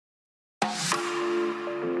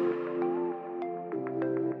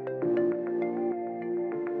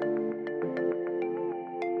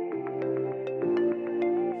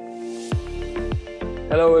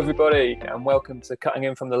Hello, everybody, and welcome to Cutting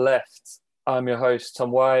In From the Left. I'm your host,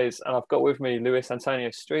 Tom Wise, and I've got with me Luis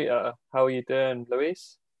Antonio Streeter. How are you doing,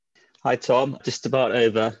 Luis? Hi, Tom. Just about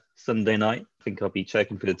over Sunday night. I think I'll be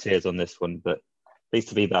choking through the tears on this one, but pleased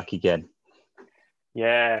to be back again.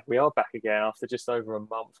 Yeah, we are back again after just over a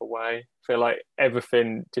month away. I feel like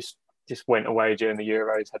everything just went away during the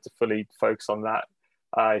Euros, had to fully focus on that.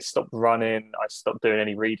 I stopped running, I stopped doing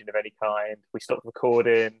any reading of any kind. We stopped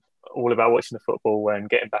recording, all about watching the football and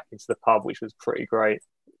getting back into the pub, which was pretty great.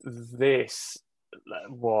 This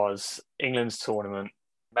was England's tournament.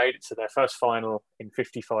 Made it to their first final in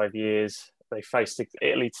 55 years. They faced the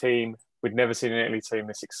Italy team. We'd never seen an Italy team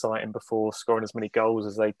this exciting before, scoring as many goals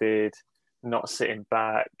as they did, not sitting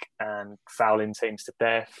back and fouling teams to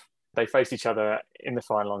death. They faced each other in the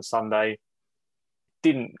final on Sunday.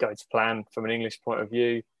 Didn't go to plan from an English point of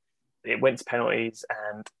view. It went to penalties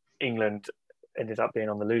and England ended up being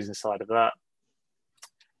on the losing side of that.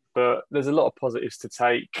 But there's a lot of positives to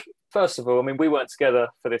take. First of all, I mean, we weren't together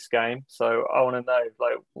for this game, so I want to know,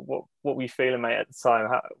 like, what were you feeling, mate, at the time?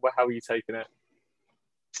 How were you taking it?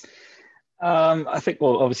 I think,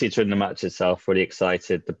 well, obviously during the match itself, really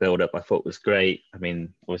excited. The build-up I thought was great. I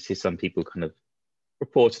mean, obviously some people kind of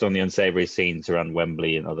reported on the unsavoury scenes around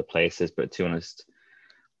Wembley and other places, but to be honest,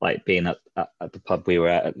 like being at the pub we were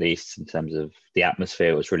at least in terms of the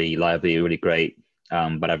atmosphere, it was really lively, really great.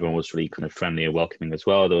 But everyone was really kind of friendly and welcoming as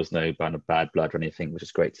well. There was no kind of bad blood or anything, which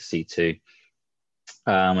is great to see too.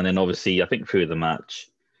 And then obviously, I think through the match,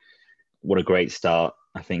 what a great start.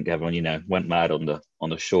 I think everyone, went mad on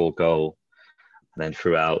the Shaw goal. And then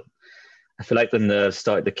throughout, I feel like the nerves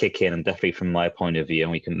started to kick in, and definitely from my point of view,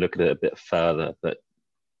 and we can look at it a bit further, but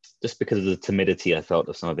just because of the timidity I felt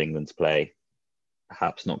of some of England's play,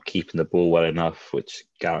 perhaps not keeping the ball well enough, which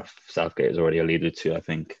Gareth Southgate has already alluded to, I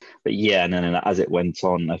think. But yeah, and then as it went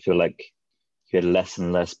on, I feel like you had less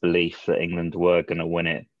and less belief that England were going to win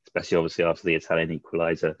it, especially obviously after the Italian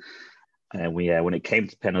equaliser. And when it came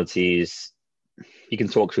to penalties, you can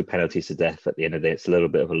talk through penalties to death at the end of the day. It's a little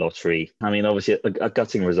bit of a lottery. I mean, obviously a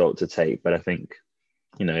gutting result to take, but I think,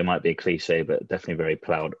 it might be a cliche, but definitely very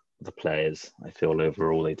proud the players. I feel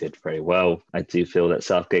overall they did very well. I do feel that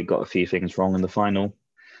Southgate got a few things wrong in the final.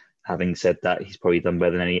 Having said that, he's probably done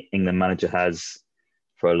better than any England manager has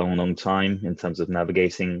for a long, long time in terms of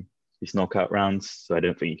navigating these knockout rounds. So I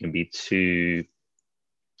don't think you can be too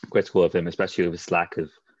critical of him, especially with his lack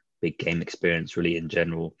of big game experience really in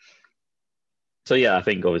general. So yeah, I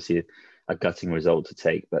think obviously a gutting result to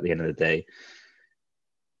take, but at the end of the day,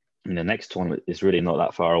 the next tournament is really not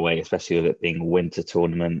that far away, especially with it being a winter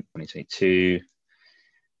tournament, 2022.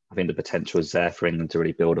 I think the potential is there for England to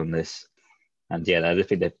really build on this. And yeah, I don't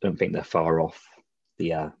think they're far off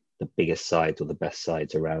the biggest sides or the best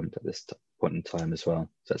sides around at this point in time as well.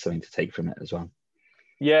 So that's something to take from it as well.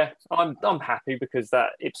 Yeah, I'm happy because that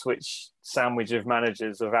Ipswich sandwich of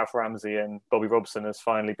managers of Alf Ramsey and Bobby Robson has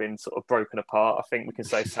finally been sort of broken apart. I think we can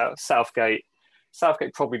say Southgate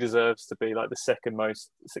probably deserves to be like the second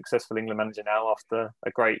most successful England manager now after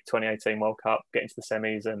a great 2018 World Cup, getting to the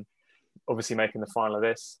semis and obviously making the final of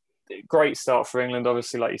this. Great start for England,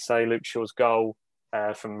 obviously, like you say, Luke Shaw's goal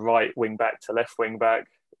from right wing back to left wing back.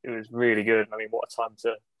 It was really good. I mean, what a time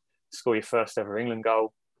to score your first ever England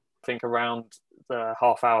goal. I think around the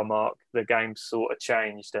half-hour mark, the game sort of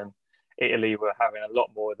changed and Italy were having a lot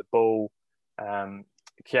more of the ball.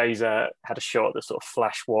 Chiesa had a shot that sort of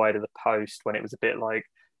flashed wide of the post when it was a bit like,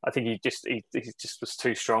 I think he just was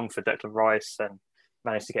too strong for Declan Rice and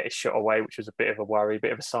managed to get his shot away, which was a bit of a worry, a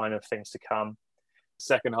bit of a sign of things to come.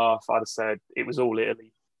 Second half, I'd have said it was all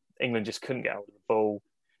Italy. England just couldn't get hold of the ball.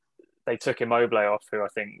 They took Immobile off, who I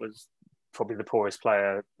think was probably the poorest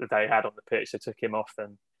player that they had on the pitch. They took him off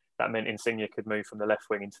and that meant Insigne could move from the left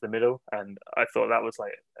wing into the middle. And I thought that was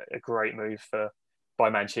like a great move by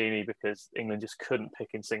Mancini because England just couldn't pick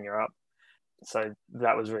Insigne up. So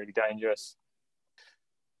that was really dangerous.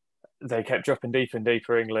 They kept dropping deeper and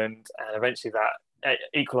deeper, England, and eventually that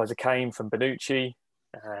equaliser came from Bonucci.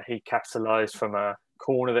 He capitalised from a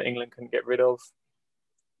corner that England couldn't get rid of.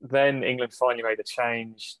 Then England finally made a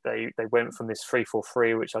change. They went from this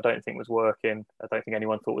 3-4-3, which I don't think was working. I don't think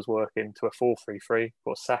anyone thought was working, to a 4-3-3.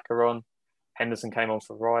 Got Saka on. Henderson came on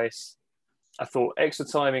for Rice. I thought extra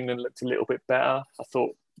time England looked a little bit better. I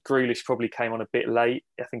thought Grealish probably came on a bit late.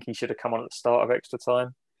 I think he should have come on at the start of extra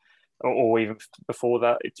time or even before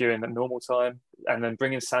that during the normal time. And then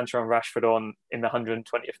bringing Sancho and Rashford on in the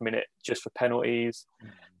 120th minute just for penalties.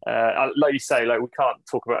 Like you say, like we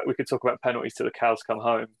could talk about penalties till the cows come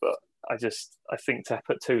home, but I think to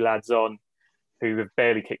put two lads on who have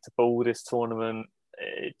barely kicked a ball this tournament,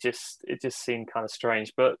 it just seemed kind of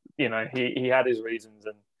strange. But he had his reasons,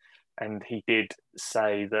 and he did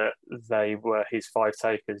say that they were his five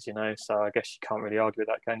takers. So I guess you can't really argue with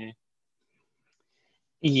that, can you?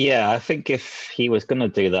 Yeah, I think if he was going to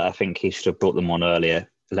do that, I think he should have brought them on earlier,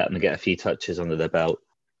 let them get a few touches under their belt.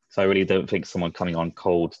 So I really don't think someone coming on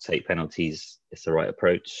cold to take penalties is the right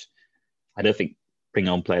approach. I don't think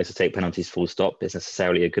bringing on players to take penalties full stop is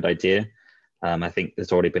necessarily a good idea. I think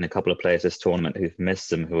there's already been a couple of players this tournament who've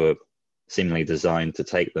missed them who are seemingly designed to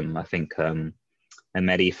take them. I think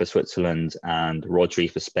Messi for Switzerland and Rodri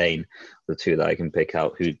for Spain, the two that I can pick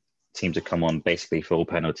out who seem to come on basically for all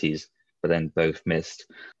penalties, but then both missed.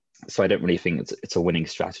 So I don't really think it's a winning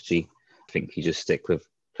strategy. I think you just stick with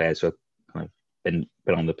players who have kind of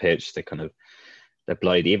been on the pitch. They're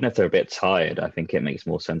bloodied. Even if they're a bit tired, I think it makes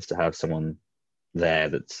more sense to have someone there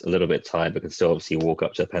that's a little bit tired but can still obviously walk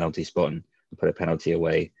up to a penalty spot and put a penalty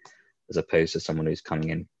away, as opposed to someone who's coming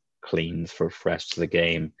in clean for fresh to the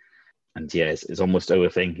game. And yeah, it's almost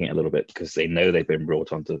overthinking it a little bit because they know they've been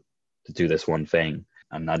brought on to do this one thing.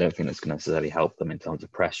 And I don't think that's going to necessarily help them in terms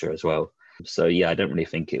of pressure as well. So yeah, I don't really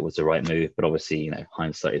think it was the right move. But obviously,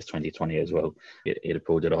 hindsight is 2020 as well. It had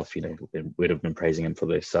pulled it off. We'd have been praising him for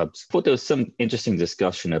those subs. I thought there was some interesting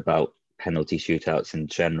discussion about penalty shootouts in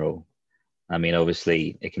general. I mean,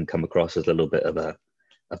 obviously, it can come across as a little bit of a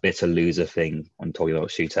bitter loser thing when talking about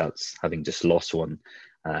shootouts, having just lost one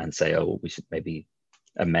and say, oh, we should maybe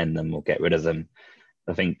amend them or get rid of them.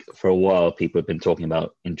 I think for a while, people have been talking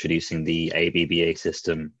about introducing the ABBA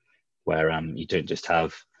system where you don't just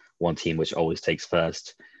have one team which always takes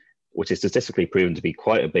first, which is statistically proven to be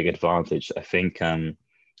quite a big advantage. I think there's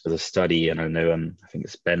a study, and I know I think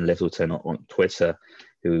it's Ben Littleton on Twitter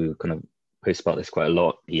who kind of posts about this quite a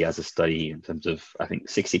lot. He has a study in terms of, I think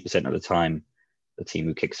 60% of the time, the team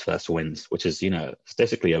who kicks first wins, which is,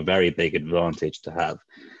 statistically a very big advantage to have.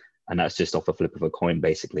 And that's just off a flip of a coin,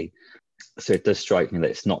 basically. So it does strike me that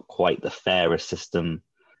it's not quite the fairest system.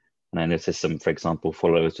 And I noticed some, for example,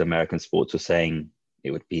 followers of American sports were saying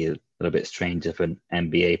it would be a little bit strange if an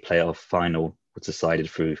NBA playoff final was decided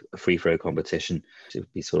through a free throw competition. It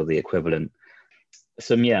would be sort of the equivalent.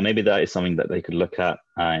 So yeah, maybe that is something that they could look at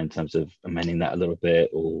in terms of amending that a little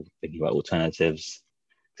bit or thinking about alternatives.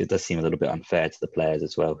 It does seem a little bit unfair to the players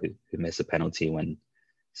as well who miss a penalty when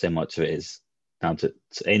so much of it is down to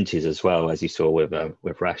inches as well, as you saw with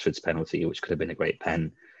Rashford's penalty, which could have been a great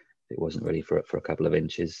pen. It wasn't really for a couple of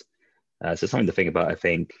inches. So something to think about, I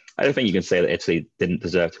think. I don't think you can say that Italy didn't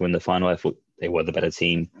deserve to win the final. I thought they were the better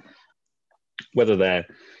team. Whether they're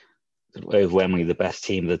overwhelmingly the best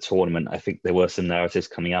team of the tournament, I think there were some narratives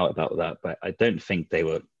coming out about that, but I don't think they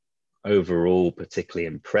were overall particularly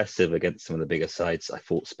impressive against some of the bigger sides. I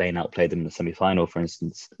thought Spain outplayed them in the semi-final, for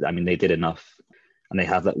instance. I mean, they did enough, and they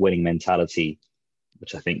have that winning mentality,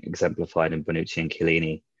 which I think exemplified in Bonucci and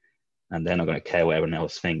Chiellini. And they're not going to care what everyone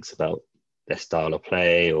else thinks about their style of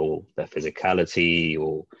play or their physicality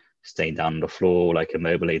or staying down on the floor like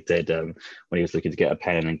Immobile did when he was looking to get a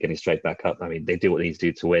pen and getting straight back up. I mean, they do what they need to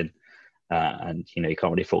do to win. And, you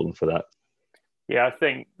can't really fault them for that. Yeah, I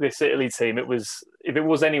think this Italy team, if it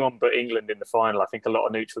was anyone but England in the final, I think a lot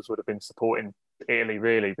of neutrals would have been supporting Italy,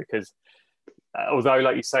 really, because although,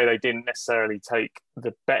 like you say, they didn't necessarily take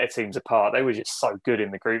the better teams apart, they were just so good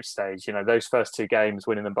in the group stage. Those first two games,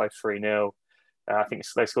 winning them both 3-0. I think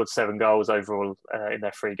they scored 7 goals overall in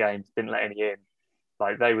their 3 games, didn't let any in.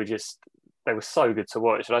 Like, they were so good to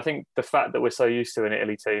watch. And I think the fact that we're so used to an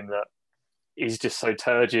Italy team that is just so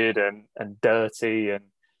turgid and dirty, and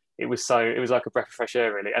it was like a breath of fresh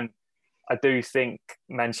air, really. And I do think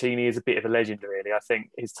Mancini is a bit of a legend, really. I think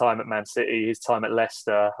his time at Man City, his time at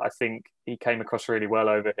Leicester, I think he came across really well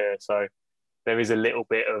over here. So there is a little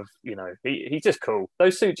bit of, he's just cool.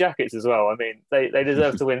 Those suit jackets as well. I mean, they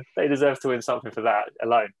deserve to win. They deserve to win something for that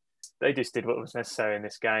alone. They just did what was necessary in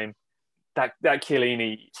this game. That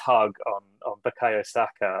Chiellini tug on Bukayo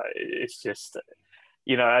Saka, it's just,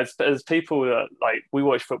 as people that, like, we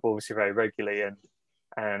watch football obviously very regularly,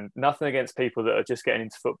 and nothing against people that are just getting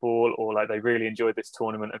into football or like they really enjoyed this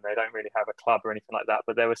tournament and they don't really have a club or anything like that.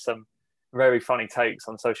 But there were some very funny takes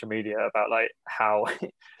on social media about like how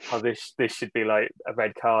this should be like a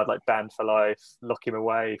red card, like banned for life, lock him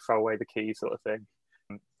away, throw away the key sort of thing.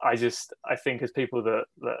 I think as people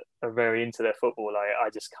that are very into their football, like, I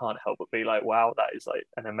just can't help but be like, wow, that is like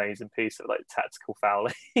an amazing piece of like tactical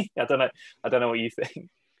fouling. I don't know what you think.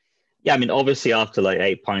 Yeah, I mean, obviously after like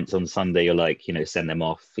 8 pints on Sunday, you're like, send them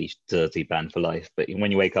off. He's dirty, banned for life. But when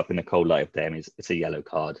you wake up in the cold light of day, I mean, it's a yellow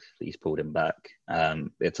card that he's pulled him back.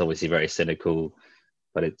 It's obviously very cynical,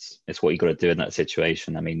 but it's what you got to do in that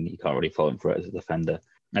situation. I mean, you can't really fault him for it as a defender.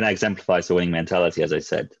 And that exemplifies the winning mentality, as I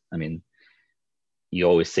said. I mean, you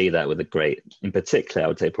always see that with the great, in particular, I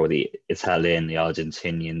would say probably the Italian, the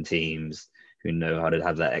Argentinian teams who know how to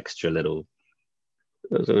have that extra little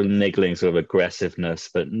sort of niggling sort of aggressiveness,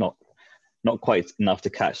 but not quite enough to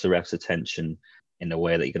catch the ref's attention in a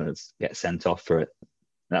way that you're going to get sent off for it.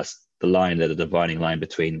 And that's the dividing line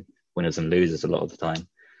between winners and losers a lot of the time.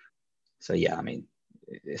 So yeah, I mean,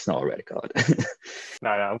 it's not a red card. No,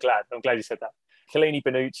 I'm glad you said that. Chiellini,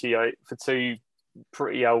 Bonucci, for two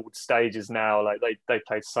pretty old stages now, like they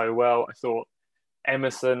played so well. I thought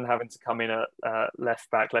Emerson having to come in at left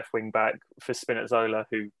wing back for Spinazzola,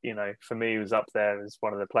 who, you know, for me was up there as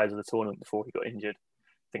one of the players of the tournament before he got injured.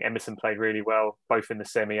 I think Emerson played really well, both in the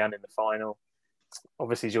semi and in the final.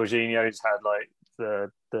 Obviously, Jorginho's had like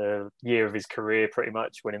the year of his career, pretty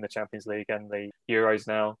much, winning the Champions League and the Euros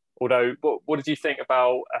now. Although, what did you think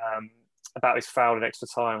about his foul in extra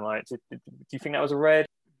time? Like, do you think that was a red?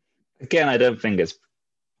 Again, I don't think it's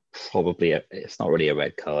not really a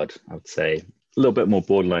red card. I would say a little bit more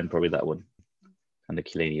borderline, probably that one, and the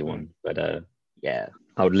Chiellini one. But yeah,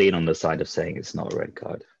 I would lean on the side of saying it's not a red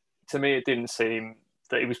card. To me, it didn't seem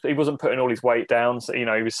that he wasn't putting all his weight down. So, you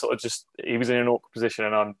know, he was sort of he was in an awkward position,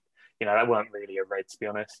 and that weren't really a red, to be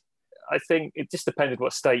honest. I think it just depended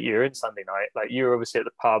what state you were in Sunday night. Like, you were obviously at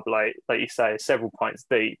the pub, like you say, several pints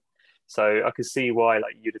deep. So I could see why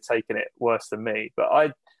like you'd have taken it worse than me.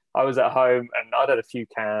 But I was at home and I'd had a few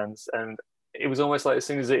cans, and it was almost like as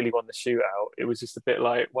soon as Italy won the shootout, it was just a bit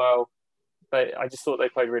like, well, I just thought they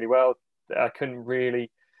played really well. I couldn't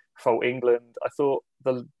really fault England. I thought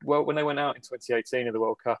when they went out in 2018 of the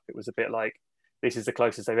World Cup, it was a bit like, this is the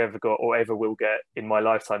closest they've ever got or ever will get in my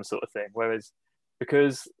lifetime, sort of thing. Whereas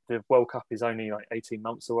because the World Cup is only like 18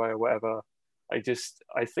 months away or whatever, I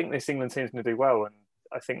think this England team's going to do well, and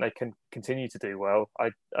I think they can continue to do well. I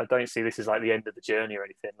don't see this as like the end of the journey or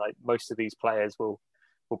anything. Like, most of these players will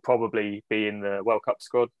probably be in the World Cup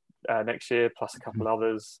squad next year, plus a couple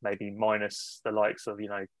others, maybe minus the likes of,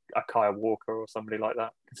 a Kyle Walker or somebody like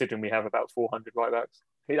that, considering we have about 400 right backs.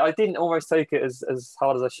 I didn't almost take it as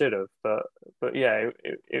hard as I should have, but yeah,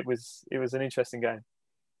 it was an interesting game.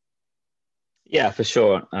 Yeah, for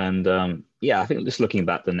sure. And I think just looking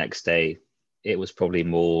back the next day, it was probably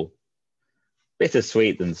more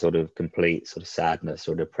bittersweet than sort of complete sort of sadness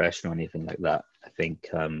or depression or anything like that. I think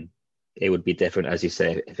it would be different, as you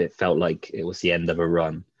say, if it felt like it was the end of a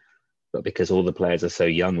run. But because all the players are so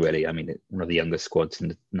young, really, I mean, one of the youngest squads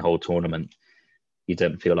in the whole tournament, you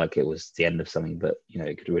don't feel like it was the end of something, but,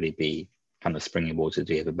 it could really be kind of springing water to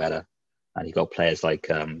do even better. And you got players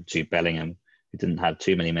like Jude Bellingham, who didn't have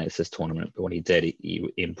too many minutes this tournament, but when he did, he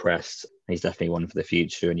impressed. He's definitely one for the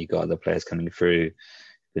future, and you got other players coming through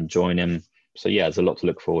who can join him. So yeah, there's a lot to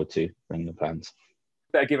look forward to in the plans.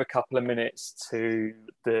 Better give a couple of minutes to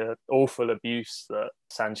the awful abuse that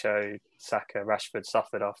Sancho, Saka, Rashford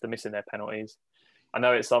suffered after missing their penalties. I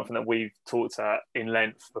know it's something that we've talked at in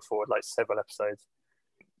length before, like several episodes,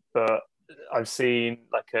 but I've seen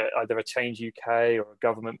like either a Change UK or a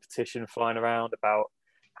government petition flying around about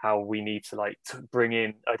how we need to bring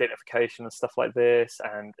in identification and stuff like this.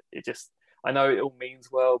 And I know it all means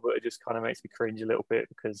well, but it just kind of makes me cringe a little bit,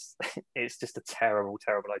 because it's just a terrible,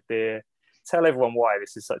 terrible idea. Tell everyone why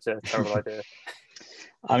this is such a terrible idea.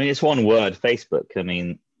 I mean, it's one word, Facebook. I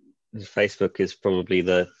mean, Facebook is probably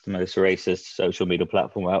the most racist social media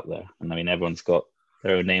platform out there. And I mean, everyone's got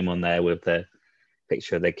their own name on there with their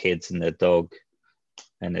picture of their kids and their dog.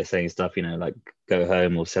 And they're saying stuff, like, go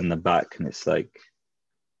home or send them back. And it's like,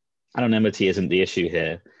 anonymity isn't the issue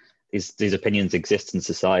here. These opinions exist in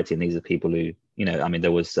society, and these are people who, I mean,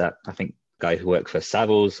 there was that, I think, guy who worked for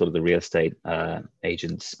Savills, sort of the real estate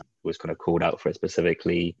agents, was kind of called out for it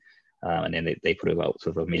specifically. And then they put out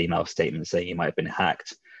sort of a Mickey Mouse statement saying he might have been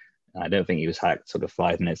hacked. I don't think he was hacked sort of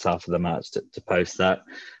 5 minutes after the match to post that.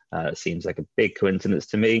 It seems like a big coincidence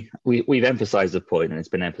to me. We've emphasized the point, and it's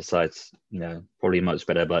been emphasized, probably much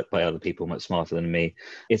better by other people much smarter than me.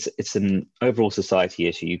 It's an overall society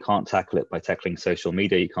issue. You can't tackle it by tackling social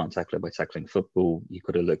media. You can't tackle it by tackling football. You've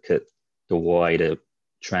got to look at the wider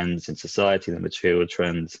trends in society, the material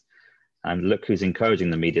trends, and look who's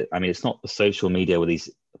encouraging the media. I mean, it's not the social media where these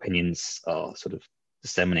opinions are sort of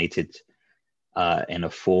disseminated in a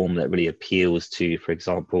form that really appeals to, for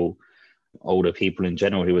example, older people in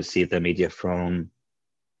general who receive their media from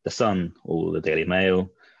The Sun or the Daily Mail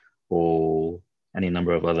or any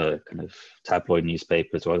number of other kind of tabloid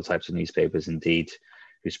newspapers or other types of newspapers, indeed,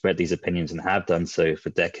 who spread these opinions and have done so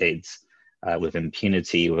for decades with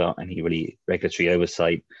impunity, without any really regulatory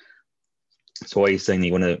oversight. So why are you saying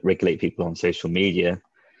you want to regulate people on social media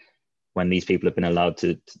when these people have been allowed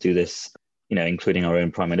to do this, including our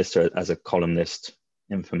own Prime Minister as a columnist,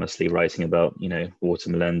 infamously writing about,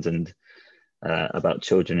 watermelons and about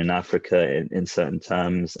children in Africa in certain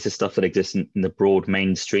terms. This is stuff that exists in the broad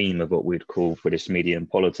mainstream of what we'd call British media and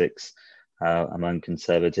politics, among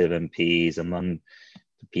Conservative MPs, among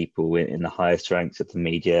the people in the highest ranks of the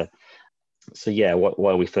media. So yeah,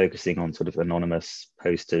 why are we focusing on sort of anonymous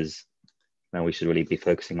posters? Now we should really be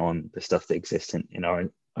focusing on the stuff that exists in our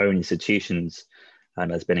own institutions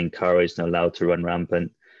and has been encouraged and allowed to run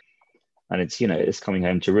rampant. And it's coming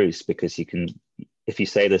home to roost, because if you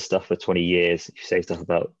say this stuff for 20 years, if you say stuff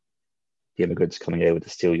about the immigrants coming over to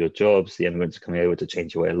steal your jobs, the immigrants coming over to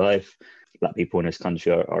change your way of life, Black people in this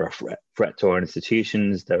country are a threat to our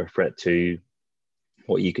institutions, they're a threat to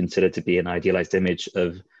what you consider to be an idealized image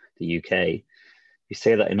of the UK. If you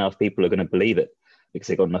say that enough, people are going to believe it, because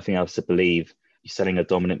they've got nothing else to believe. You're selling a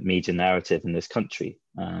dominant media narrative in this country.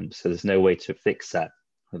 So there's no way to fix that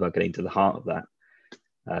without getting to the heart of that.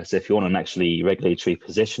 So if you want an actually regulatory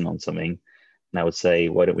position on something, and I would say,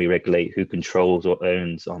 why don't we regulate who controls or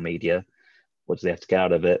owns our media? What do they have to get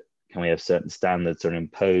out of it? Can we have certain standards that are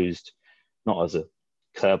imposed, not as a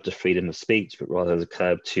curb to freedom of speech, but rather as a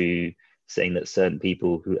curb to saying that certain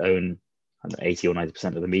people who own 80 or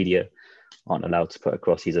 90% of the media aren't allowed to put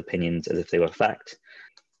across these opinions as if they were fact,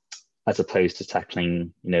 as opposed to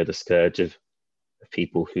tackling, the scourge of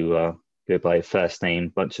people who go by first name,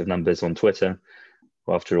 bunch of numbers on Twitter.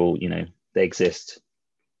 Well, after all, they exist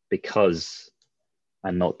because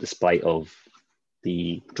and not despite of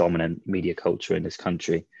the dominant media culture in this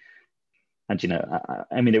country. And,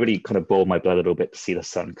 it really kind of boiled my blood a little bit to see the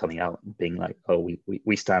Sun coming out and being like, oh,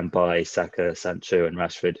 we stand by Saka, Sancho and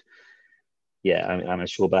Rashford. Yeah, I'm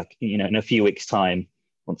sure back, in a few weeks' time,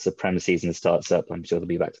 once the Premier season starts up, I'm sure they'll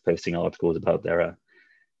be back to posting articles about their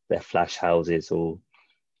flash houses or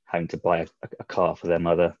having to buy a car for their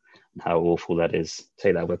mother and how awful that is.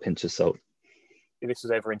 Take that with a pinch of salt. If this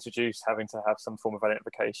was ever introduced, having to have some form of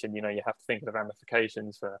identification, you have to think of the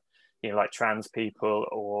ramifications for, like trans people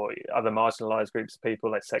or other marginalised groups of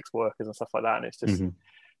people, like sex workers and stuff like that. And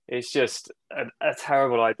it's just a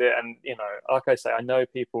terrible idea. And, like I say, I know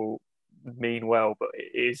people mean well, but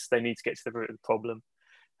they need to get to the root of the problem.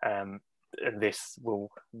 And this will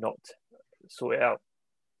not sort it out.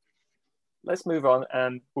 Let's move on,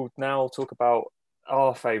 and we'll now talk about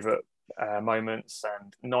our favourite moments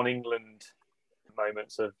and non-England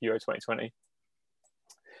moments of Euro 2020.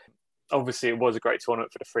 Obviously, it was a great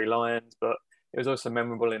tournament for the Three Lions, but it was also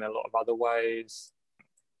memorable in a lot of other ways.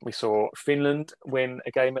 We saw Finland win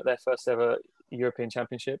a game at their first ever European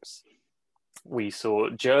Championships. We saw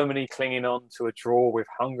Germany clinging on to a draw with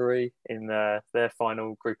Hungary in their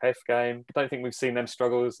final Group F game. I don't think we've seen them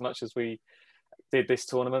struggle as much as we did this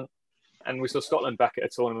tournament. And we saw Scotland back at a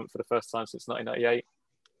tournament for the first time since 1998.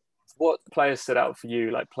 What players stood out for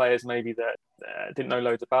you? Like players maybe that didn't know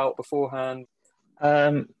loads about beforehand?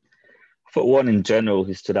 I thought one in general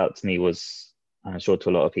who stood out to me was, I'm sure to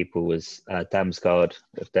a lot of people, was Damsgaard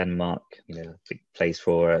of Denmark. Plays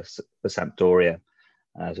for Sampdoria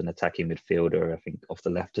as an attacking midfielder, I think off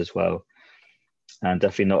the left as well. And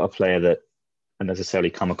definitely not a player that I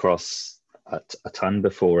necessarily come across a ton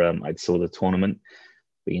before I saw the tournament.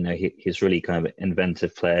 But, he's really kind of an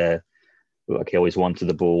inventive player. Like he always wanted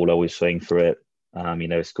the ball, always swing for it.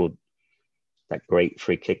 Scored that great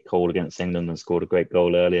free kick goal against England and scored a great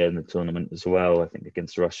goal earlier in the tournament as well, I think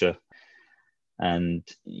against Russia. And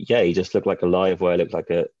yeah, he just looked like a live wire, looked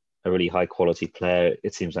like a really high quality player.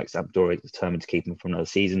 It seems like Sampdoria is determined to keep him for another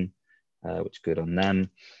season, which is good on them.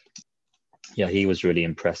 Yeah, he was really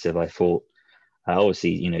impressive, I thought.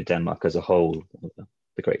 Obviously, Denmark as a whole,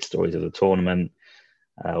 the great stories of the tournament.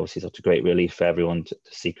 Obviously, such a great relief for everyone to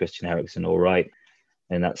see Christian Eriksen all right.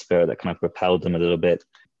 In that spirit that kind of propelled them a little bit.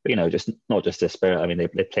 But, just not just their spirit. I mean,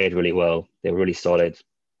 they played really well. They were really solid.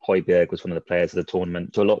 Højbjerg was one of the players of the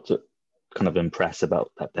tournament. So a lot to kind of impress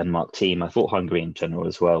about that Denmark team. I thought Hungary in general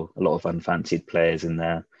as well. A lot of unfancied players in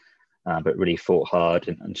there, but really fought hard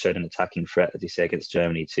and showed an attacking threat, as you say, against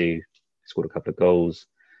Germany too. Scored a couple of goals.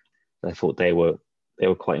 I thought they were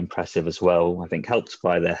quite impressive as well. I think helped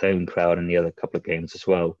by their home crowd in the other couple of games as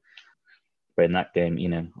well. But in that game,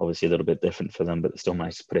 obviously a little bit different for them, but they still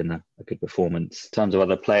managed to put in a good performance. In terms of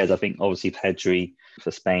other players, I think obviously Pedri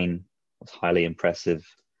for Spain was highly impressive.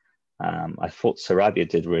 I thought Sarabia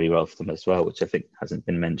did really well for them as well, which I think hasn't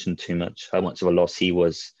been mentioned too much. How much of a loss he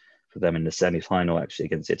was for them in the semi-final actually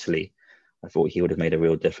against Italy. I thought he would have made a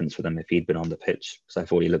real difference for them if he'd been on the pitch, because I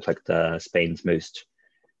thought he looked like Spain's most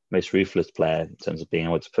ruthless player in terms of being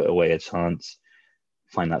able to put away a chance,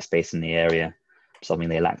 find that space in the area, something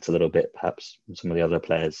they lacked a little bit perhaps from some of the other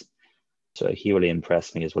players. So he really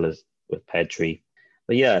impressed me, as well as with Pedri.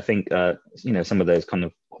 But yeah, I think some of those kind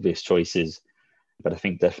of obvious choices. But I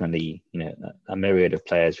think definitely a myriad of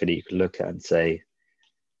players really you could look at and say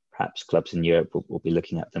perhaps clubs in Europe will be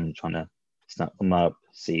looking at them, trying to snap them up,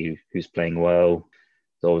 see who's playing well.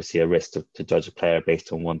 There's obviously a risk to judge a player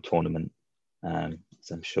based on one tournament,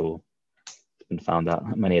 as I'm sure it's been found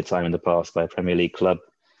out many a time in the past by a Premier League club.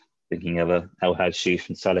 Thinking of El Hadji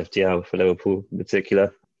and Salif Diao for Liverpool in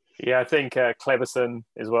particular. Yeah, I think Cleberson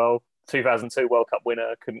as well. 2002 World Cup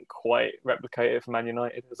winner, couldn't quite replicate it for Man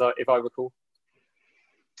United, if I recall.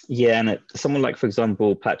 Yeah, and someone like, for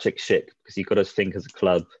example, Patrick Schick, because you've got to think as a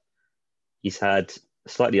club, he's had a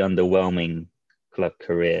slightly underwhelming club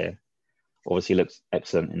career. Obviously looks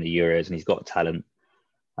excellent in the Euros and he's got talent.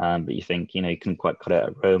 But you think, he couldn't quite cut it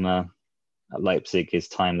at Roma. At Leipzig, his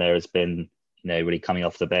time there has been, really coming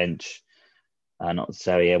off the bench, not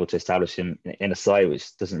necessarily able to establish him in a side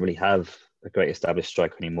which doesn't really have a great established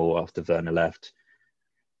striker anymore after Werner left.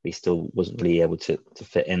 He still wasn't really able to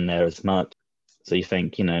fit in there as much. So you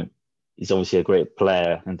think, he's obviously a great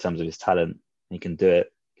player in terms of his talent. He can do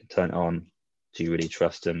it, he can turn it on. Do you really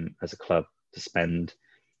trust him as a club to spend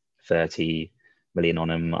 30 million on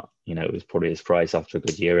him? It was probably his price after a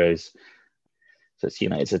good Euros. So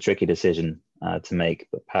it's a tricky decision to make,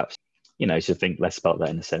 but perhaps, you should think less about that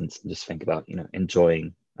in a sense and just think about,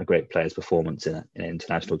 enjoying a great player's performance in an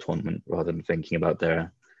international tournament rather than thinking about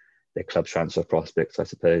their club transfer prospects, I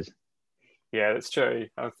suppose. Yeah, that's true.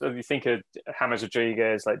 If you think of James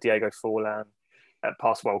Rodriguez, like Diego Forlan at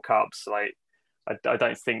past World Cups, like I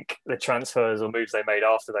don't think the transfers or moves they made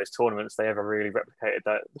after those tournaments, they ever really replicated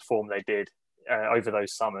the form they did over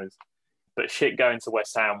those summers. But Schick going to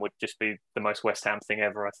West Ham would just be the most West Ham thing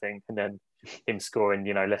ever, I think. And then him scoring,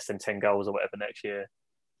 less than 10 goals or whatever next year.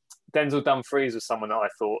 Denzel Dumfries was someone that I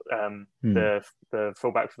thought, the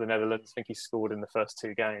fullback for the Netherlands, I think he scored in the first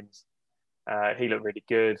 2 games. He looked really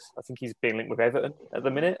good. I think he's being linked with Everton at the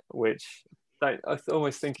minute, which I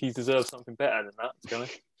almost think he deserves something better than that, to be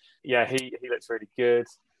honest. Yeah, he looks really good.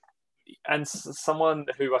 And someone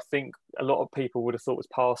who I think a lot of people would have thought was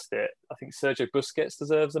past it, I think Sergio Busquets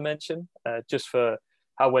deserves a mention, just for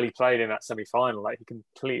how well he played in that semi-final. Like, he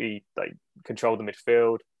completely controlled the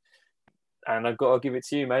midfield. And I've got to give it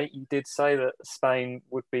to you, mate. You did say that Spain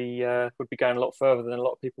would be going a lot further than a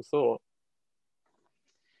lot of people thought.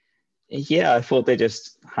 Yeah, I thought they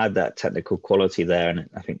just had that technical quality there, and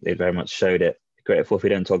I think they very much showed it. Grateful if we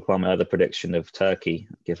don't talk about my other prediction of Turkey,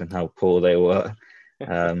 given how poor they were.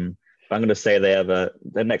 But I'm going to say their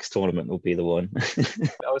next tournament will be the one.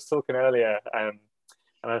 I was talking earlier, and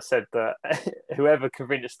I said that whoever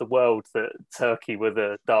convinced the world that Turkey were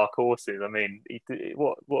the dark horses, I mean,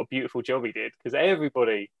 what a beautiful job he did, because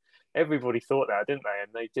everybody thought that, didn't they?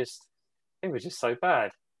 And they were just so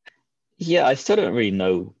bad. Yeah, I still don't really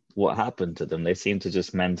know what happened to them. They seem to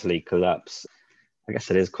just mentally collapse. I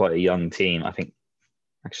guess it is quite a young team. I think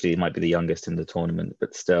actually it might be the youngest in the tournament,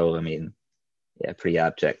 but still, I mean, yeah, pretty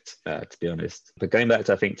abject, to be honest. But going back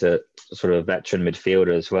to sort of veteran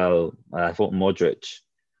midfielder as well, I thought Modric,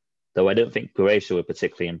 though I don't think Croatia were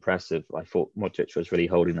particularly impressive, I thought Modric was really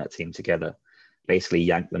holding that team together, basically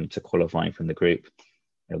yanked them to qualifying from the group,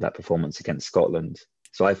 that performance against Scotland.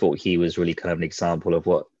 So I thought he was really kind of an example of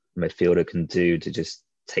what a midfielder can do to just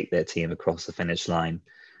take their team across the finish line,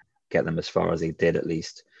 get them as far as he did at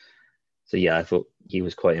least. So yeah, I thought he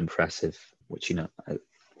was quite impressive, which,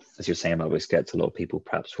 as you're saying about Busquets, a lot of people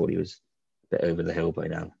perhaps thought he was a bit over the hill by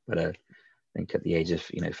now. But I think at the age of,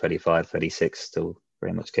 35, 36, still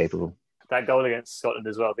very much capable. That goal against Scotland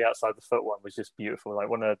as well, the outside the foot one, was just beautiful. Like,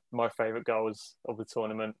 one of my favourite goals of the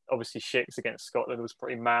tournament. Obviously, Schick's against Scotland was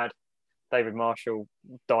pretty mad. David Marshall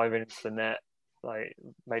diving into the net,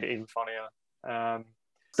 made it even funnier.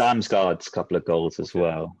 Damsgaard's couple of goals as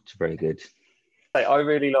well, which are very good. I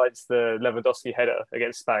really liked the Lewandowski header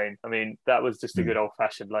against Spain. I mean, that was just a good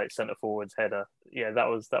old-fashioned centre forwards header. Yeah, that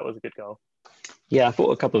was a good goal. Yeah, I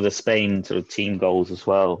thought a couple of the Spain sort of team goals as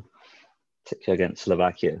well, particularly against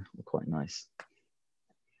Slovakia, were quite nice.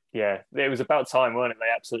 Yeah, it was about time, weren't it?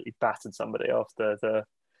 They absolutely battered somebody after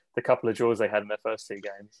the couple of draws they had in their first 2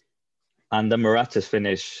 games. And the Morata's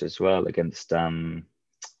finish as well against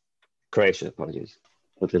Croatia, apologies,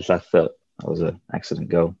 with his left foot. That was an excellent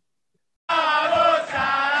goal.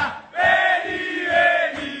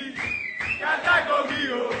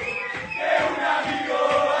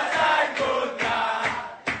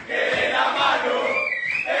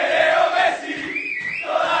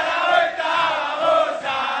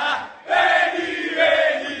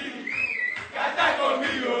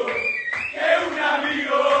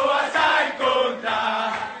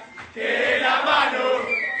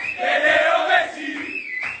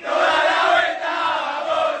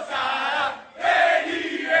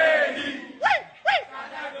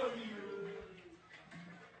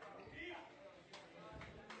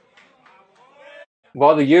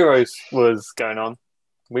 While the Euros was going on,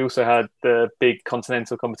 we also had the big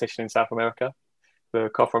continental competition in South America, the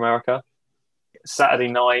Copa America. Saturday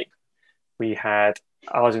night, we had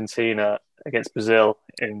Argentina against Brazil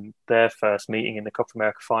in their first meeting in the Copa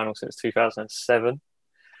America final since 2007.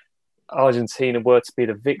 Argentina were to be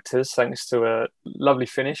the victors thanks to a lovely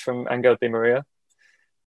finish from Angel Di Maria.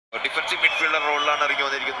 Defensive midfielder റോളിലാണ് ഇറങ്ങി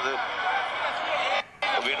വന്നിരിക്കുന്നത്.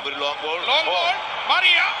 വീണ്ടും ഒരു long ball.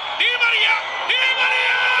 Maria Di Maria Di Maria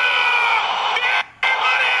Di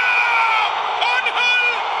Maria ഓൺഹോൾ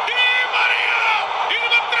Di Maria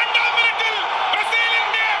 22ാം മിനിറ്റിൽ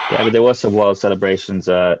ബ്രസീലിന്റെ. Yeah, but there was some wild celebrations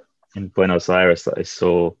in Buenos Aires that I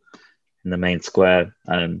saw in the main square.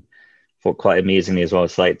 Thought quite amusingly as well,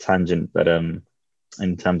 a slight tangent, but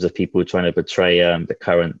in terms of people trying to portray the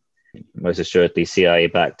current, most assuredly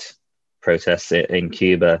CIA-backed protests in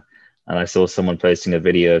Cuba, and I saw someone posting a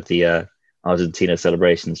video of the Argentina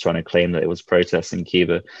celebrations trying to claim that it was protests in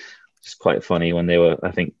Cuba, which is quite funny when they were,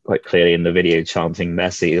 I think, quite clearly in the video chanting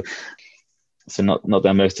Messi. So not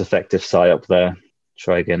their most effective psyop there.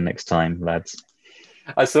 Try again next time, lads.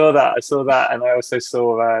 I saw that, and I also saw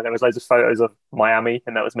there was loads of photos of Miami,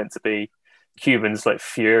 and that was meant to be Cubans like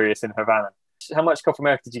furious in Havana. How much Copa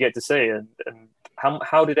America did you get to see, and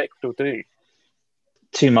how did Ecuador do?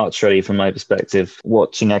 Too much, really, from my perspective,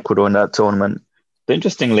 watching Ecuador in that tournament. But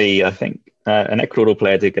interestingly, I think an Ecuador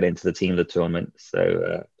player did get into the team of the tournament. So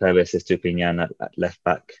Pervis Estupiñán at left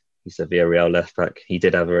back. He's a Villarreal left back. He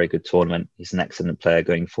did have a very good tournament. He's an excellent player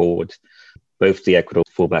going forward. Both the Ecuador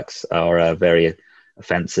fullbacks are very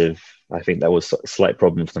offensive. I think that was a slight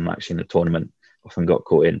problem for them actually in the tournament. Often got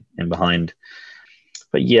caught in behind.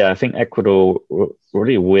 But yeah, I think Ecuador were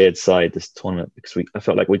really a weird side this tournament because I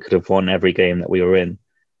felt like we could have won every game that we were in,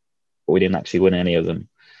 but we didn't actually win any of them.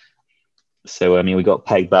 So, I mean, we got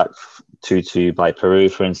pegged back 2-2 by Peru,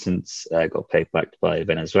 for instance, got pegged back by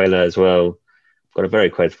Venezuela as well. Got a very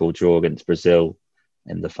creditable draw against Brazil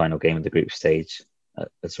in the final game of the group stage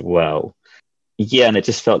as well. Yeah, and it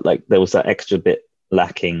just felt like there was that extra bit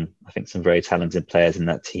lacking. I think some very talented players in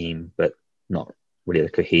that team, but not really the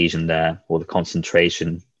cohesion there or the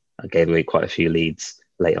concentration. I gave away quite a few leads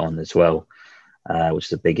late on as well, which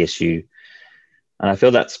is a big issue. And I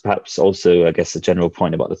feel that's perhaps also, I guess, the general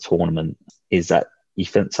point about the tournament is that you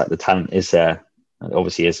feel like the talent is there. It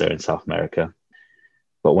obviously is there in South America.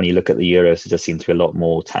 But when you look at the Euros, it just seems to be a lot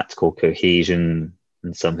more tactical cohesion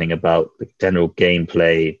and something about the general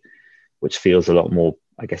gameplay, which feels a lot more,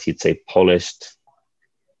 I guess you'd say, polished.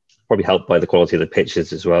 Probably helped by the quality of the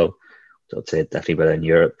pitches as well. I'd say definitely better in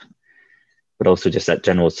Europe. But also just that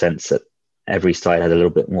general sense that every side had a little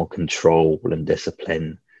bit more control and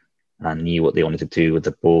discipline and knew what they wanted to do with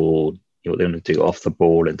the ball, knew what they wanted to do off the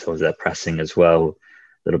ball in terms of their pressing as well.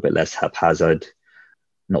 A little bit less haphazard.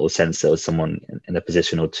 Not the sense there was someone in a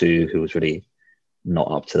position or two who was really not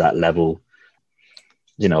up to that level.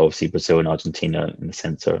 You know, obviously Brazil and Argentina in the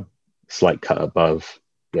centre, slight cut above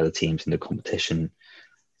the other teams in the competition.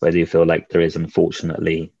 Where do you feel like there is,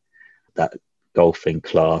 unfortunately, that golfing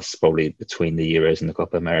class probably between the Euros and the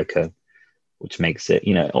Copa America, which makes it,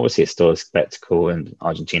 you know, obviously it's still a spectacle and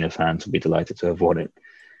Argentina fans will be delighted to have won it,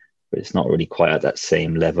 but it's not really quite at that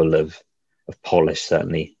same level of polish,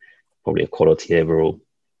 certainly, probably of quality overall.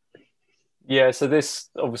 Yeah, so this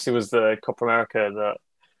obviously was the Copa America that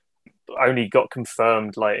only got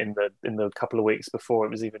confirmed like in the couple of weeks before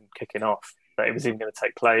it was even kicking off, that it was even going to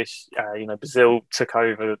take place. You know, Brazil took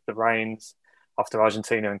over the reins after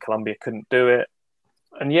Argentina and Colombia couldn't do it.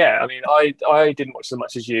 And yeah, I mean, I didn't watch as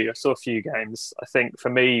much as you. I saw a few games. I think for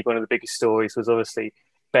me, one of the biggest stories was obviously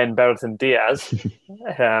Ben Bertrand Diaz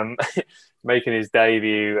making his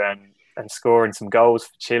debut and scoring some goals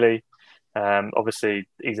for Chile. Obviously,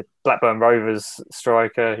 he's a Blackburn Rovers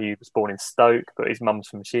striker. He was born in Stoke, but his mum's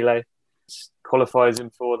from Chile. Qualifies him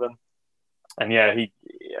for them. And yeah,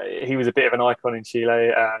 he was a bit of an icon in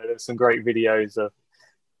Chile. There were some great videos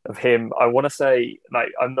of him. I want to say, like,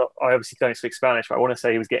 I obviously don't speak Spanish, but I want to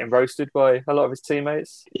say he was getting roasted by a lot of his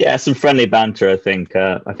teammates. Yeah, some friendly banter, I think.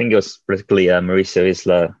 I think it was particularly Mauricio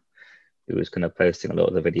Isla who was kind of posting a lot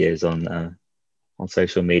of the videos on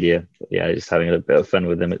social media. But yeah, just having a bit of fun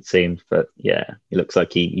with them, it seemed. But yeah, it looks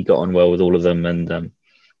like he got on well with all of them. And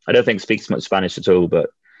I don't think speaks much Spanish at all, but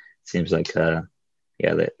it seems like,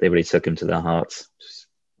 yeah, they really took him to their hearts. Just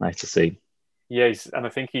nice to see. Yeah, and I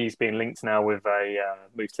think he's been linked now with a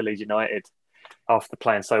move to Leeds United after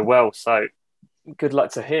playing so well. So good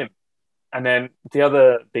luck to him. And then the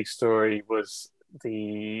other big story was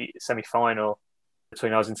the semi-final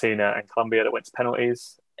between Argentina and Colombia that went to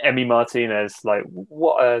penalties. Emi Martinez, like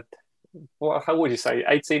how would you say,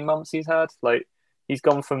 18 months he's had? Like He's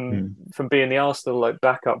gone from being the Arsenal like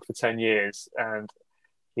backup for 10 years, and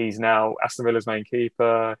he's now Aston Villa's main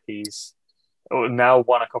keeper. He's now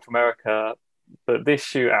won a Copa America, but this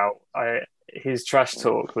shootout, his trash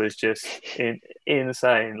talk was just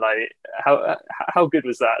insane. Like how good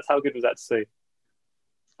was that? How good was that to see?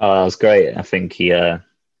 Oh, that was great. I think he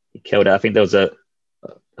killed it. I think there was a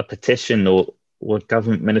petition or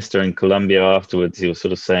government minister in Colombia afterwards. He was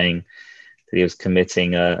sort of saying that he was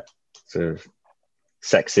committing sort of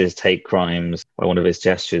sexist hate crimes by one of his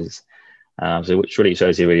gestures, which really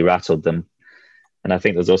shows he really rattled them. And I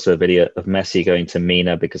think there's also a video of Messi going to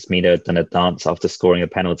Mina because Mina had done a dance after scoring a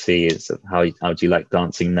penalty. It's how do you like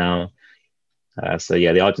dancing now? So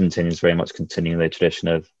yeah, the Argentinians very much continuing their tradition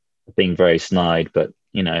of being very snide, but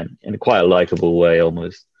in quite a likable way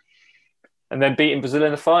almost. And then beating Brazil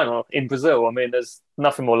in the final in Brazil. I mean, there's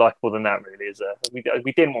nothing more likable than that, really, is there?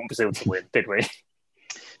 We didn't want Brazil to win, did we?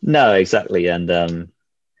 No, exactly. And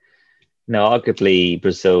arguably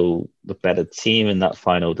Brazil the better team in that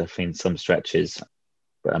final, definitely in some stretches.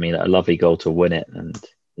 But I mean, a lovely goal to win it, and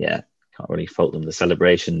yeah, can't really fault them. The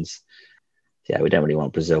celebrations, yeah, we don't really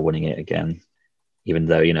want Brazil winning it again, even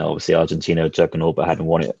though obviously Argentina are juggernaut but hadn't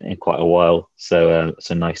won it in quite a while. So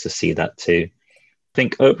nice to see that too. I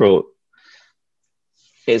think overall,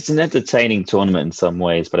 it's an entertaining tournament in some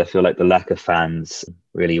ways, but I feel like the lack of fans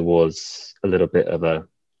really was a little bit of a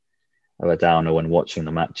downer when watching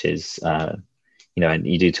the matches. And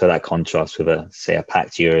you do tell that contrast with a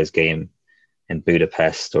packed Euros game in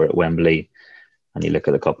Budapest or at Wembley, and you look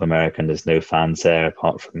at the Copa America and there's no fans there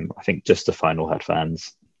apart from, I think, just the final had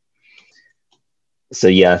fans. So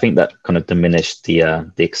yeah, I think that kind of diminished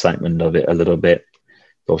the excitement of it a little bit.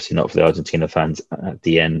 Obviously not for the Argentina fans at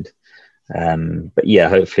the end. But yeah,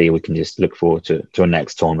 hopefully we can just look forward to a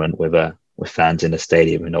next tournament with fans in the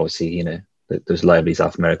stadium, and obviously those lively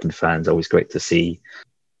South American fans, always great to see.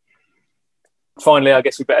 Finally, I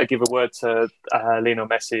guess we better give a word to Lionel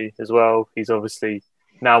Messi as well. He's obviously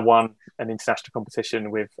now won an international competition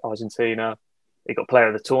with Argentina. He got player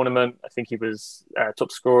of the tournament. I think he was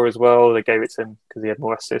top scorer as well. They gave it to him because he had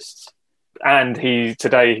more assists. And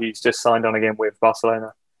today he's just signed on again with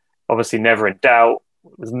Barcelona. Obviously never in doubt.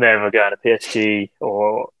 Was never going to PSG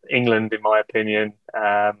or England, in my opinion.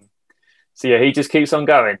 So yeah, he just keeps on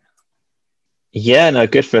going. Yeah, no,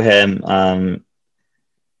 good for him.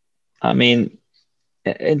 I mean,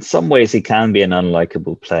 in some ways he can be an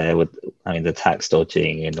unlikable player with, the tax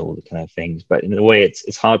dodging and all the kind of things. But in a way,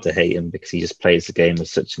 it's hard to hate him because he just plays the game with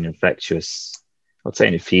such an infectious, I'd say,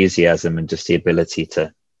 enthusiasm and just the ability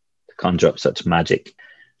to conjure up such magic.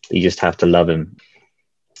 You just have to love him.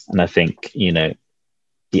 And I think,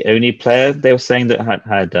 the only player they were saying that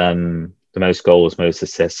had the most goals, most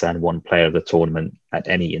assists, and one player of the tournament at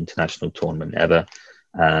any international tournament ever,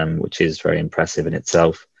 which is very impressive in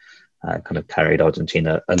itself. Kind of carried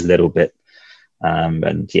Argentina a little bit.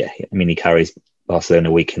 And yeah, he carries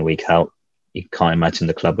Barcelona week in, week out. You can't imagine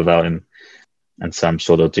the club without him. And so I'm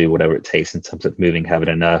sure they'll do whatever it takes in terms of moving heaven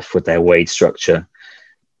and earth with their wage structure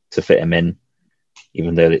to fit him in,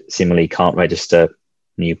 even though they seemingly can't register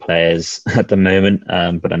new players at the moment,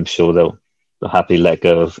 but I'm sure they'll happily let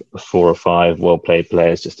go of 4 or 5 well-played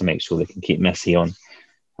players just to make sure they can keep Messi on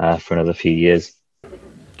for another few years.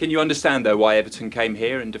 Can you understand, though, why Everton came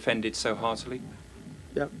here and defended so heartily?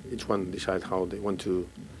 Yeah, each one decide how they want to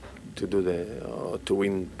do to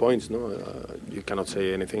win points. No, you cannot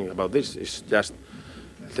say anything about this. It's just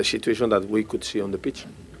the situation that we could see on the pitch.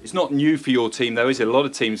 It's not new for your team, though, is it? A lot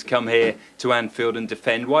of teams come here to Anfield and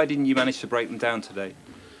defend. Why didn't you manage to break them down today?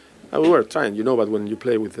 We were trying, but when you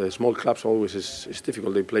play with small clubs, always it's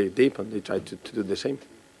difficult. They play deep and they try to do the same.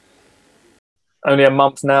 Only a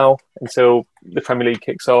month now until the Premier League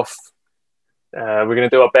kicks off. We're going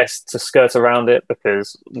to do our best to skirt around it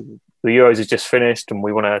because the Euros is just finished and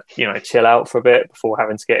we want to, chill out for a bit before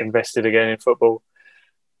having to get invested again in football.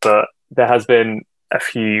 But there has been a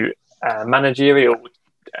few managerial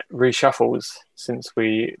reshuffles since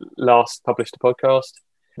we last published a podcast.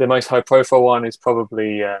 The most high-profile one is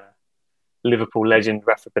probably Liverpool legend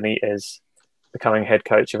Rafa Benitez becoming head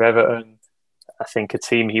coach of Everton. I think a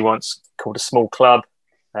team he once called a small club.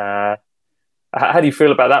 How do you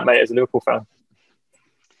feel about that, mate, as a Liverpool fan?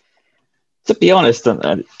 To be honest,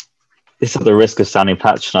 it's at the risk of sounding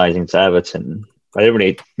patronising to Everton. I don't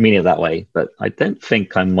really mean it that way, but I don't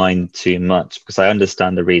think I mind too much because I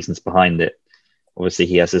understand the reasons behind it. Obviously,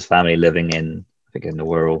 he has his family living in the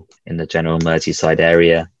Wirral, in the general Merseyside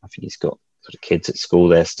area. I think he's got sort of kids at school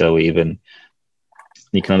there still even.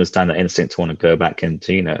 You can understand that instinct to want to go back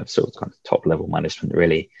into, sort of kind of top level management,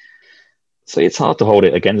 really. So it's hard to hold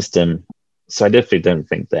it against him. So I definitely don't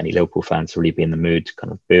think that any Liverpool fans will really be in the mood to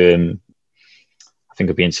kind of boo him. I think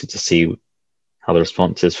it'll be interesting to see how the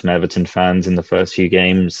response is from Everton fans in the first few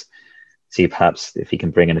games. See perhaps if he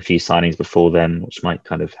can bring in a few signings before then, which might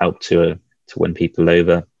kind of help to win people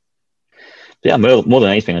over. But yeah, more than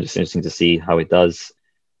anything, I'm just interesting to see how he does,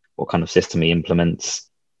 what kind of system he implements,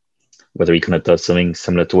 whether he kind of does something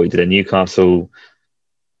similar to what he did at Newcastle,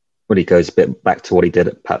 whether he goes a bit back to what he did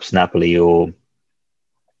at perhaps Napoli or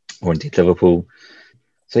indeed Liverpool.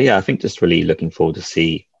 So yeah, I think just really looking forward to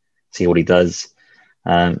see what he does.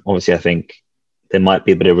 Obviously, I think there might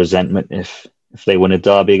be a bit of resentment if they win a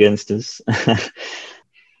derby against us. But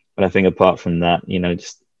I think apart from that,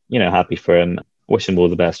 just happy for him. Wish him all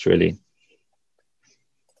the best, really.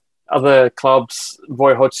 Other clubs,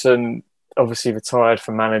 Roy Hodgson obviously retired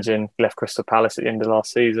from managing, left Crystal Palace at the end of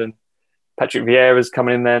last season. Patrick Vieira's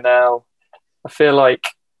coming in there now. I feel like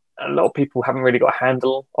a lot of people haven't really got a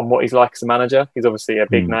handle on what he's like as a manager. He's obviously a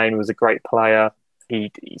big name, he was a great player. He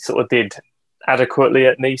sort of did adequately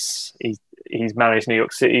at Nice. He's managed New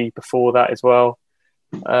York City before that as well.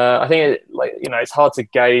 I think it's hard to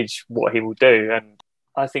gauge what he will do, and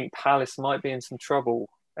I think Palace might be in some trouble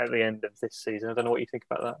at the end of this season. I don't know what you think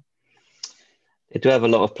about that. They do have a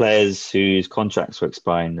lot of players whose contracts were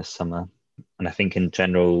expiring this summer, and I think in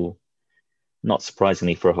general, not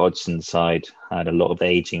surprisingly for a Hodgson side, had a lot of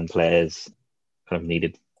aging players, kind of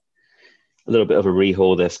needed a little bit of a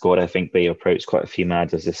rehaul their squad. I think they approached quite a few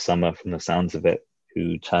managers this summer from the sounds of it,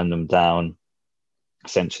 who turned them down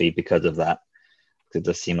essentially because of that. It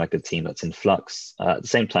does seem like a team that's in flux. At the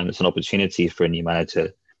same time, it's an opportunity for a new manager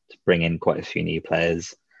to bring in quite a few new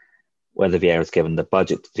players. Whether Vieira's given the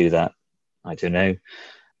budget to do that, I don't know.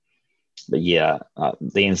 But yeah,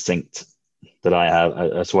 the instinct that I have,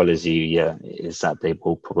 as well as you, is that they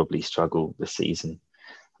will probably struggle this season.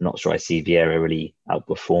 I'm not sure I see Vieira really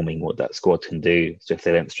outperforming what that squad can do. So if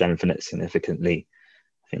they don't strengthen it significantly,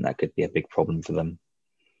 I think that could be a big problem for them.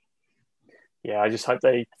 Yeah, I just hope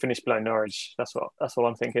they finish below Norwich. That's what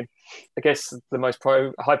I'm thinking. I guess the most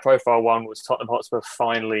high-profile one was Tottenham Hotspur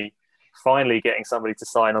finally getting somebody to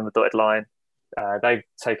sign on the dotted line. They've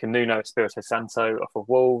taken Nuno Espirito Santo off of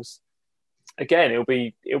Wolves. Again, it'll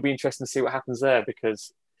be interesting to see what happens there,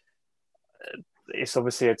 because it's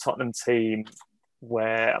obviously a Tottenham team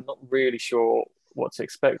where I'm not really sure what to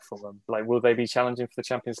expect from them. Like, will they be challenging for the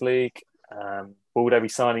Champions League? Will they be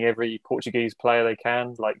signing every Portuguese player they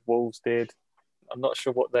can, like Wolves did? I'm not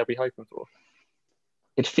sure what they'll be hoping for.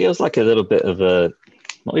 It feels like a little bit of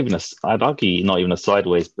I'd argue not even a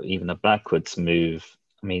sideways, but even a backwards move.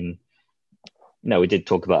 I mean, we did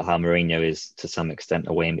talk about how Mourinho is to some extent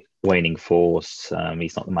a waning force.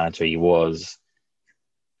 He's not the manager he was.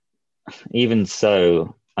 Even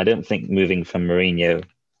so, I don't think moving from Mourinho,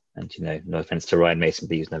 and no offense to Ryan Mason,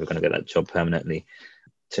 but he's never going to get that job permanently,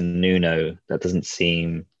 to Nuno, that doesn't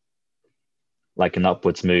seem like an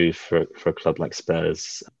upwards move for a club like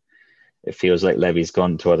Spurs. It feels like Levy's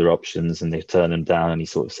gone to other options and they've turned him down, and he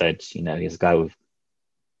sort of said, he's a guy with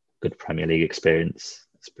good Premier League experience.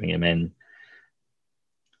 Let's bring him in.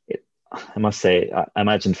 I must say, I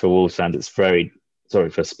imagine for Wolves fans,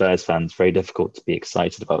 for Spurs fans, very difficult to be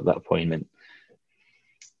excited about that appointment.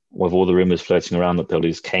 With all the rumours floating around that they'll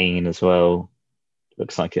lose Kane as well,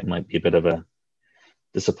 looks like it might be a bit of a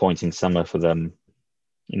disappointing summer for them.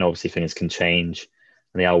 Obviously things can change,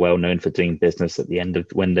 and they are well known for doing business at the end of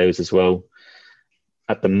windows as well.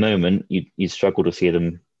 At the moment, you struggle to see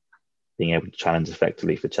them being able to challenge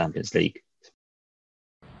effectively for Champions League.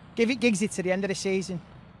 Give it Giggsy to the end of the season.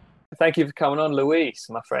 Thank you for coming on, Luis,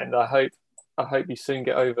 my friend. I hope you soon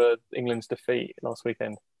get over England's defeat last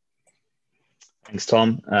weekend. Thanks,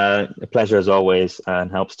 Tom. A pleasure as always, and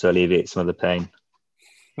helps to alleviate some of the pain.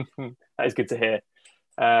 That is good to hear.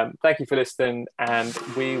 Thank you for listening, and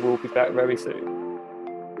we will be back very soon.